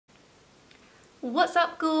What's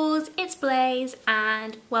up ghouls, it's Blaze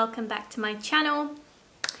and welcome back to my channel.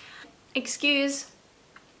 Excuse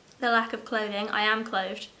the lack of clothing, I am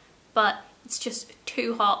clothed, but it's just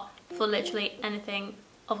too hot for literally anything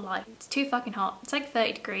of life. It's too fucking hot, it's like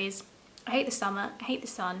 30 degrees. I hate the summer, I hate the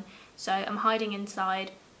sun, so I'm hiding inside.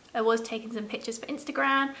 I was taking some pictures for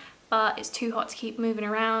Instagram, but it's too hot to keep moving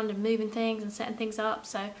around and moving things and setting things up,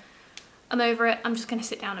 so I'm over it. I'm just gonna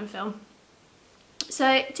sit down and film.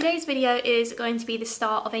 So today's video is going to be the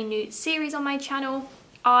start of a new series on my channel.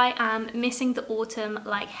 I am missing the autumn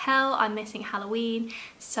like hell. I'm missing Halloween.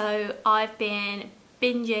 So I've been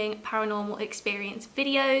binging paranormal experience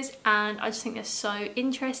videos and I just think they're so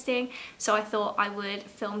interesting. So I thought I would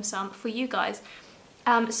film some for you guys.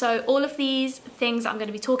 So all of these things I'm going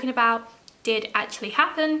to be talking about did actually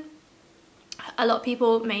happen. A lot of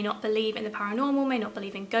people may not believe in the paranormal, may not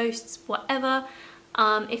believe in ghosts, whatever.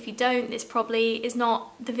 If you don't, this probably is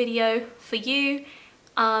not the video for you.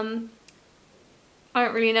 I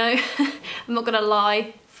don't really know. I'm not gonna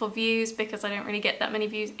lie for views because I don't really get that many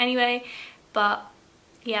views anyway, but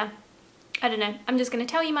yeah, I don't know. I'm just gonna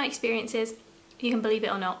tell you my experiences. You can believe it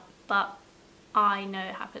or not, but I know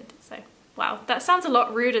it happened. So wow, that sounds a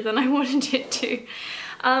lot ruder than I wanted it to.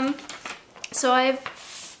 So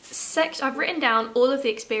I've written down all of the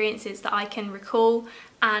experiences that I can recall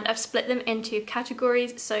and I've split them into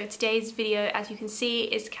categories. So today's video, as you can see,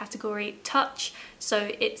 is category touch.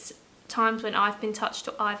 So it's times when I've been touched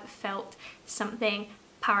or I've felt something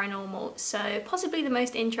paranormal. So possibly the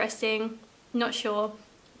most interesting, not sure.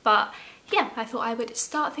 But yeah, I thought I would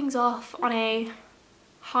start things off on a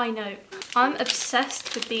high note. I'm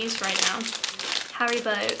obsessed with these right now.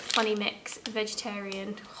 Haribo Funny Mix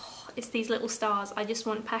Vegetarian. It's these little stars. I just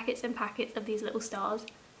want packets and packets of these little stars.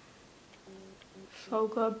 So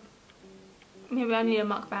good. Maybe I need a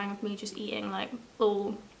mukbang of me just eating like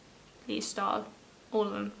all these stars. All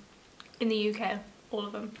of them. In the UK, all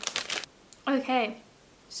of them. Okay,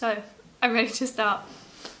 so I'm ready to start.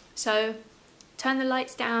 So turn the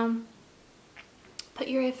lights down, put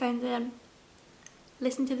your earphones in,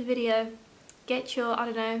 listen to the video, get your, I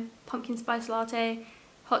don't know, pumpkin spice latte,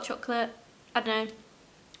 hot chocolate, I don't know,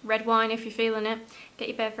 red wine if you're feeling it, get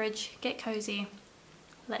your beverage, get cozy,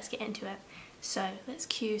 let's get into it. So let's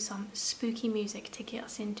cue some spooky music to get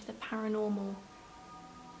us into the paranormal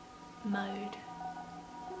mode.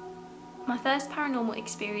 My first paranormal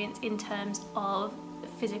experience in terms of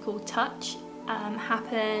physical touch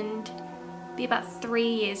happened about 3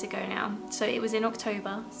 years ago now. So it was in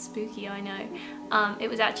October, spooky I know.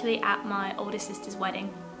 It was actually at my older sister's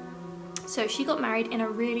wedding. So she got married in a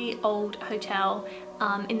really old hotel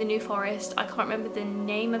in the New Forest. I can't remember the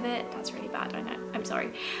name of it. That's really bad, I know, I'm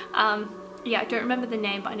sorry. Yeah, I don't remember the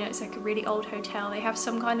name, but I know it's like a really old hotel. They have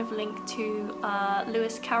some kind of link to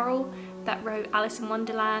Lewis Carroll that wrote Alice in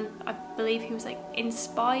Wonderland. I believe he was like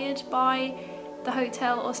inspired by the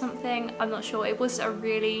hotel or something. I'm not sure. It was a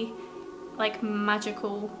really like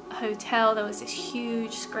magical hotel. There was this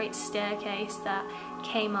huge great staircase that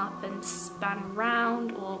came up and span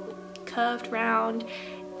round or curved round.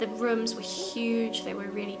 The rooms were huge, they were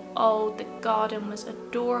really old, the garden was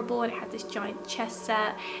adorable and it had this giant chess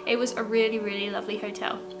set. It was a really, really lovely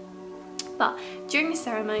hotel. But during the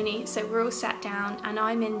ceremony, so we're all sat down and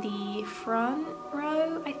I'm in the front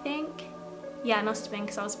row, I think. Yeah, it must have been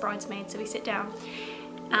because I was bridesmaid, so we sit down.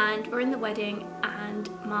 And we're in the wedding and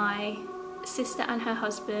my sister and her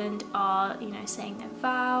husband are, you know, saying their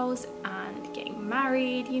vows and getting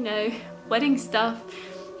married, you know, wedding stuff.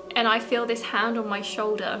 And I feel this hand on my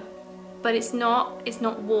shoulder, but it's not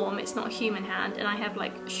warm, it's not a human hand, and I have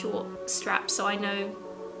like short straps, so I know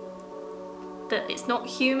that it's not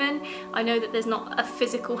human. I know that there's not a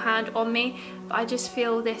physical hand on me, but I just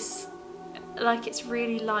feel this, like it's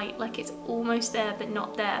really light, like it's almost there but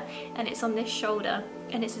not there, and it's on this shoulder,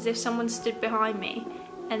 and it's as if someone stood behind me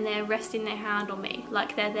and they're resting their hand on me,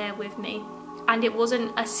 like they're there with me. And it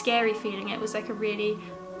wasn't a scary feeling, it was like a really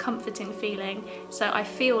comforting feeling. So I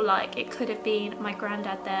feel like it could have been my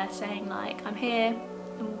granddad there saying like, I'm here,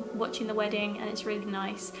 I'm watching the wedding and it's really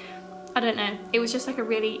nice. I don't know, it was just like a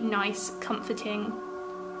really nice comforting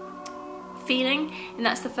feeling, and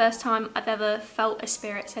that's the first time I've ever felt a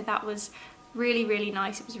spirit, so that was really, really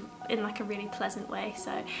nice. It was in like a really pleasant way,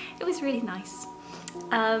 so it was really nice.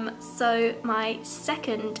 So my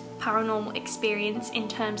second paranormal experience in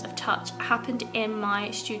terms of touch happened in my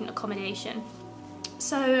student accommodation.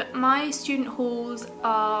 So my student halls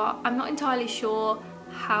are, I'm not entirely sure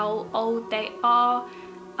how old they are.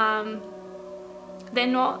 They're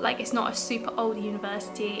not, like, it's not a super old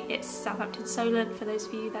university. It's Southampton Solent for those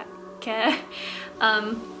of you that care.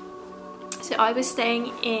 So I was staying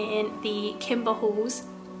in the Kimber Halls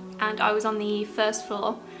and I was on the first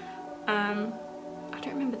floor. I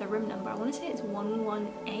don't remember the room number. I want to say it's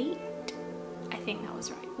 118. I think that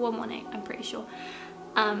was right. 118, I'm pretty sure.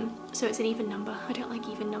 So it's an even number. I don't like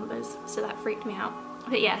even numbers, so that freaked me out.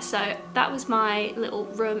 But yeah, so that was my little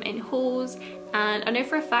room in halls, and I know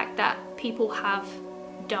for a fact that people have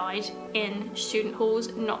died in student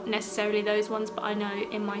halls, not necessarily those ones, but I know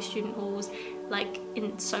in my student halls, like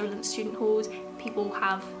in Solent student halls, people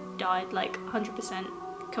have died, like 100%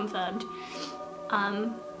 confirmed.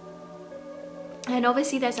 And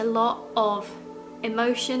obviously there's a lot of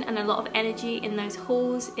emotion and a lot of energy in those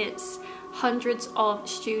halls. It's hundreds of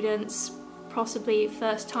students, possibly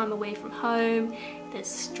first time away from home. There's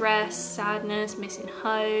stress, sadness, missing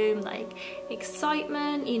home, like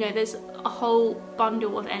excitement, you know, there's a whole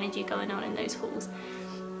bundle of energy going on in those halls.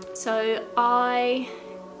 So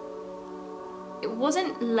it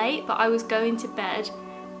wasn't late, but I was going to bed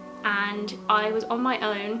and I was on my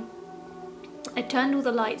own. I turned all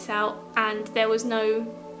the lights out and there was no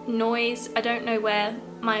noise. I don't know where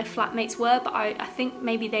my flatmates were, but I think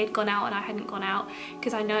maybe they'd gone out and I hadn't gone out,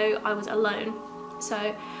 because I know I was alone.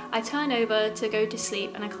 So I turn over to go to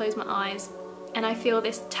sleep and I close my eyes and I feel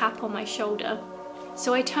this tap on my shoulder.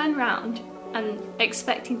 So I turn round and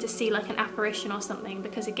expecting to see like an apparition or something,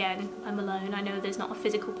 because again, I'm alone. I know there's not a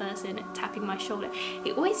physical person tapping my shoulder.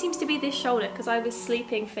 It always seems to be this shoulder because I was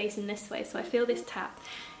sleeping facing this way, so I feel this tap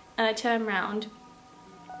and I turn round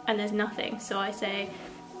and there's nothing. So I say,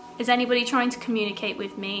 is anybody trying to communicate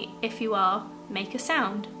with me? If you are, make a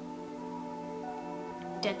sound.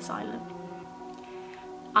 Dead silent.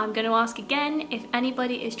 I'm going to ask again, if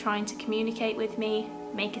anybody is trying to communicate with me,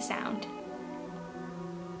 make a sound.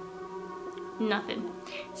 Nothing.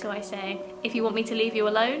 So I say, if you want me to leave you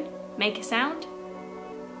alone, make a sound.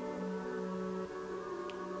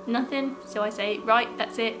 Nothing. So I say, right,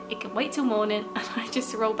 that's it, it can wait till morning, and I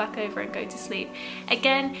just roll back over and go to sleep.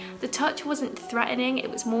 Again, the touch wasn't threatening, it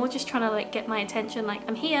was more just trying to like get my attention, like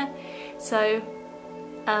I'm here. So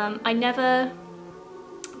I never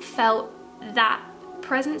felt that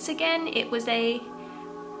presence again. It was I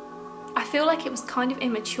feel like it was kind of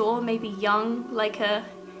immature, maybe young, like a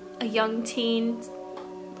young teen,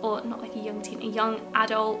 or not like a young teen, a young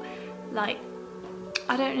adult, like,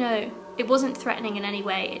 I don't know. It wasn't threatening in any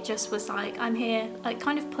way, it just was like, I'm here, like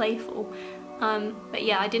kind of playful. But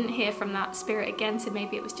yeah, I didn't hear from that spirit again, so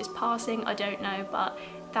maybe it was just passing, I don't know, but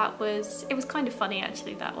it was kind of funny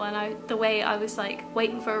actually, that one. The way I was like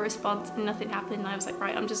waiting for a response and nothing happened, and I was like,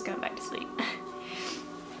 right, I'm just going back to sleep.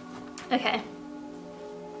 Okay.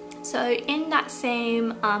 So in that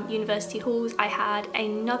same university halls, I had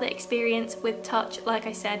another experience with touch. Like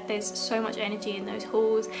I said, there's so much energy in those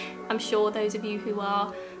halls. I'm sure those of you who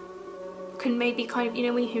can maybe kind of, you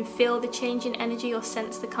know, when you can feel the change in energy or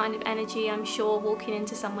sense the kind of energy, I'm sure walking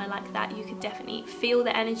into somewhere like that, you could definitely feel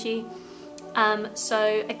the energy.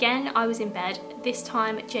 So again, I was in bed. This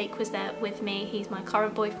time Jake was there with me. He's my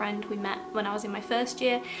current boyfriend. We met when I was in my first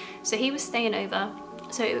year. So he was staying over.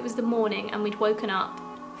 So it was the morning and we'd woken up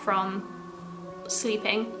from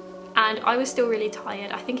sleeping and I was still really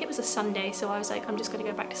tired. I think it was a Sunday, so I was like, I'm just gonna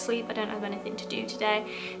go back to sleep. I don't have anything to do today.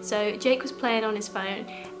 So Jake was playing on his phone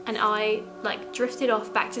and I like drifted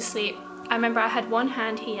off back to sleep. I remember I had one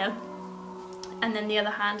hand here and then the other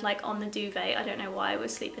hand like on the duvet. I don't know why I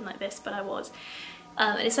was sleeping like this, but I was.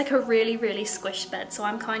 And it's like a really, really squished bed, so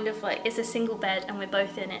I'm kind of like, it's a single bed and we're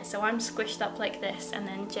both in it, so I'm squished up like this and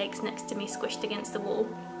then Jake's next to me squished against the wall.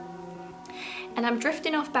 And I'm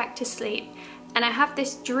drifting off back to sleep and I have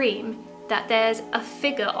this dream that there's a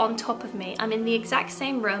figure on top of me. I'm in the exact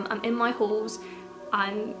same room, I'm in my halls,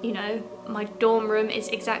 you know, my dorm room is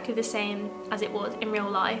exactly the same as it was in real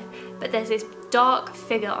life, but there's this dark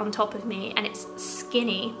figure on top of me and it's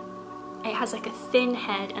skinny. It has like a thin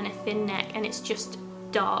head and a thin neck and it's just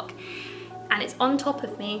dark. And it's on top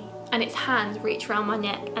of me and its hands reach around my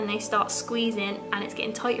neck and they start squeezing and it's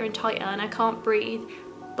getting tighter and tighter and I can't breathe.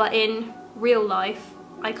 But in real life,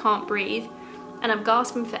 I can't breathe and I'm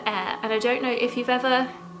gasping for air. And I don't know if you've ever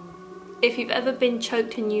been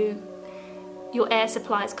choked and your air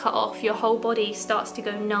supply is cut off, your whole body starts to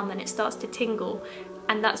go numb and it starts to tingle.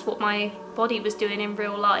 And that's what my body was doing in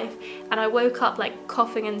real life. And I woke up like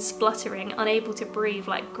coughing and spluttering, unable to breathe,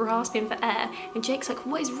 like grasping for air. And Jake's like,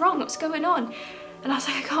 what is wrong? What's going on? And I was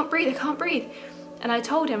like, I can't breathe, I can't breathe. And I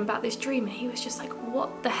told him about this dream and he was just like,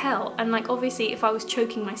 what the hell? And like, obviously if I was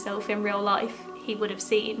choking myself in real life, he would have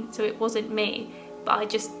seen. So it wasn't me, but I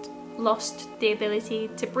just lost the ability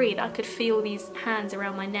to breathe. I could feel these hands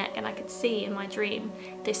around my neck and I could see in my dream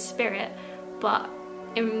this spirit. But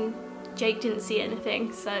in Jake didn't see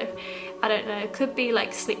anything, so I don't know, it could be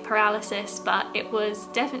like sleep paralysis, but it was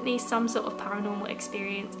definitely some sort of paranormal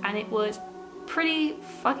experience, and it was pretty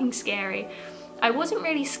fucking scary. I wasn't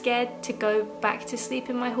really scared to go back to sleep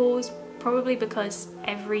in my halls, probably because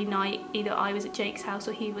every night either I was at Jake's house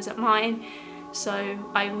or he was at mine, so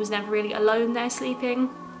I was never really alone there sleeping.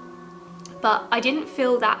 But I didn't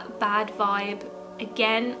feel that bad vibe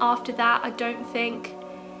again after that, I don't think.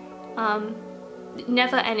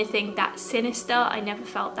 Never anything that sinister. I never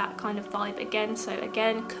felt that kind of vibe again, so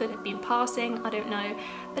again, could have been passing, I don't know,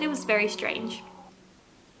 but it was very strange.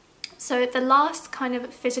 So the last kind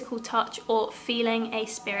of physical touch or feeling a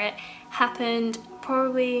spirit happened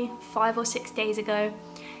probably 5 or 6 days ago.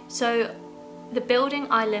 So the building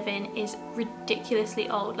I live in is ridiculously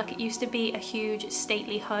old. Like, it used to be a huge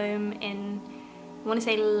stately home in, I want to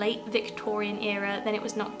say, late Victorian era. Then it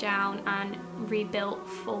was knocked down and rebuilt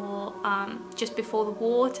for just before the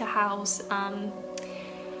war to house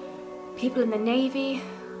people in the Navy.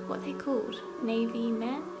 What are they called? Navy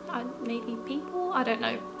men? Navy people? I don't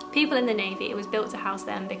know. People in the Navy. It was built to house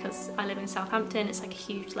them because I live in Southampton. It's like a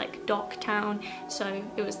huge like dock town, so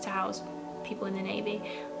it was to house people in the Navy.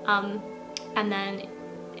 And then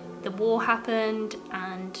the war happened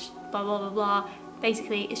and blah blah blah blah.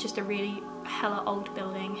 Basically, it's just a really hella old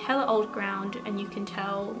building, hella old ground, and you can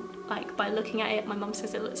tell like by looking at it. My mum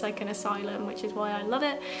says it looks like an asylum, which is why I love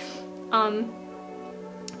it.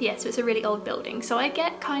 Yeah, so it's a really old building, so I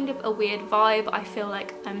get kind of a weird vibe. I feel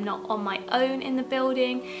like I'm not on my own in the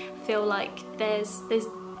building. I feel like there's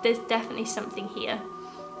definitely something here.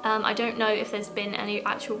 I don't know if there's been any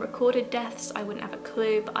actual recorded deaths, I wouldn't have a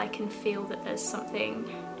clue, but I can feel that there's something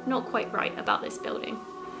not quite right about this building.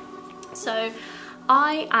 So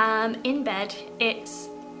I am in bed. It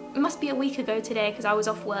must be a week ago today because I was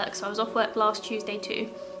off work, so I was off work last Tuesday too.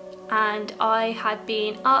 And I had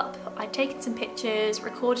been up, I'd taken some pictures,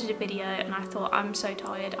 recorded a video, and I thought, I'm so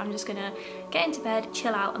tired, I'm just gonna get into bed,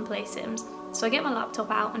 chill out and play Sims. So I get my laptop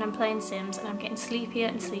out and I'm playing Sims, and I'm getting sleepier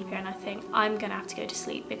and sleepier, and I think I'm gonna have to go to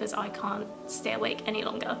sleep because I can't stay awake any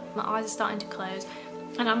longer. My eyes are starting to close,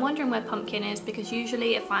 and I'm wondering where Pumpkin is, because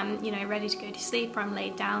usually if I'm, you know, ready to go to sleep or I'm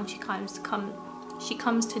laid down, she comes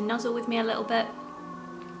to nuzzle with me a little bit.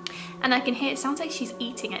 And I can hear, it sounds like she's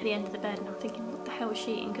eating at the end of the bed, and I'm thinking, what the hell is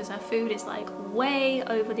she eating? Because her food is like way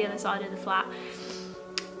over the other side of the flat.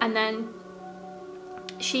 And then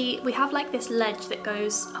we have like this ledge that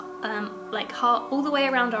goes like all the way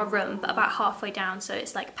around our room, but about halfway down. So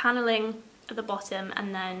it's like paneling at the bottom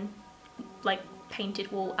and then like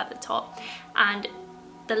painted wall at the top. And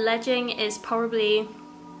the ledging is probably,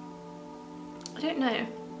 I don't know,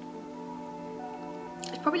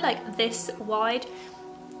 it's probably like this wide.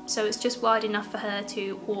 So it's just wide enough for her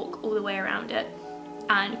to walk all the way around it.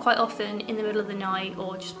 And quite often in the middle of the night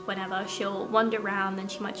or just whenever, she'll wander around, then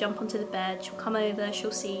she might jump onto the bed, she'll come over,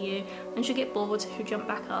 she'll see you, and she'll get bored, so she'll jump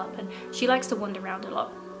back up, and she likes to wander around a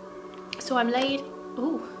lot. So I'm laid,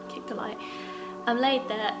 ooh, kick the light. I'm laid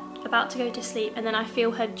there, about to go to sleep, and then I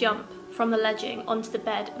feel her jump from the ledging onto the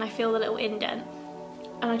bed, and I feel the little indent.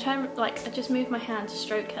 And I turn, like, I just move my hand to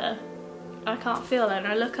stroke her. I can't feel her, and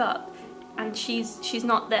I look up, and she's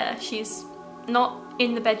not there. She's not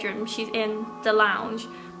in the bedroom, she's in the lounge,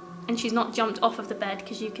 and she's not jumped off of the bed,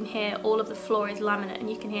 because you can hear all of the floor is laminate and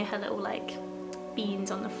you can hear her little like beans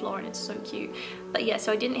on the floor, and it's so cute. But yeah,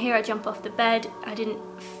 so I didn't hear her jump off the bed, I didn't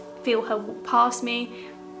feel her walk past me,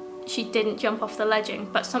 she didn't jump off the ledging,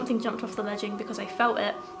 but something jumped off the ledging because I felt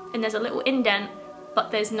it, and there's a little indent,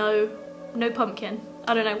 but there's no Pumpkin.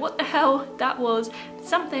 I don't know what the hell that was.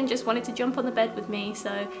 Something just wanted to jump on the bed with me,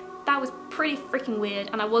 so that was pretty freaking weird.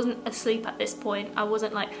 And I wasn't asleep at this point. I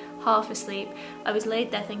wasn't like half asleep. I was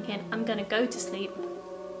laid there thinking, I'm gonna go to sleep.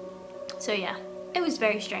 So yeah, it was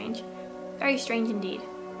very strange. Very strange indeed.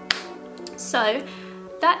 So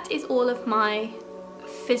that is all of my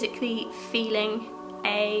physically feeling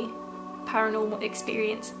a paranormal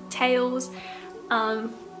experience tales.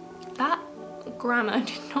 That grammar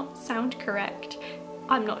did not sound correct.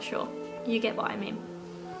 I'm not sure. You get what I mean.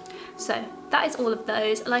 So that is all of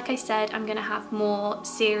those. Like I said, I'm gonna have more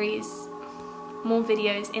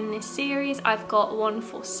videos in this series. I've got one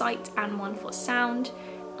for sight and one for sound,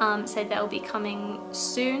 so they'll be coming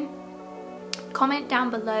soon. Comment down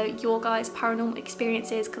below your guys' paranormal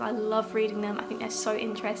experiences, because I love reading them. I think they're so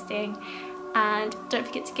interesting. And don't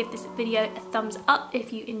forget to give this video a thumbs up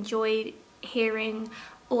if you enjoyed hearing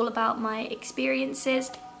all about my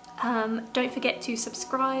experiences. Don't forget to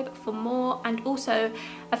subscribe for more, and also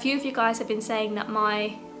a few of you guys have been saying that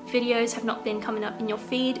my videos have not been coming up in your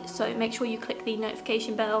feed, so make sure you click the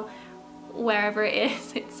notification bell wherever it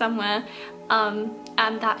is, it's somewhere, and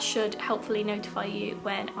that should helpfully notify you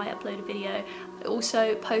when I upload a video. I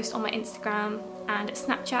also post on my Instagram and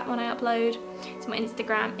Snapchat when I upload. So my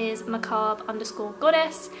Instagram is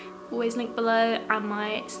macabre_goddess, always linked below, and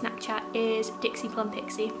my Snapchat is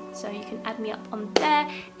DixiePlumPixie, so you can add me up on there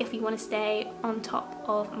if you want to stay on top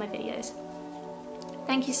of my videos.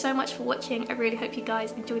 Thank you so much for watching. I really hope you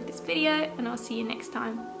guys enjoyed this video, and I'll see you next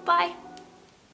time. Bye!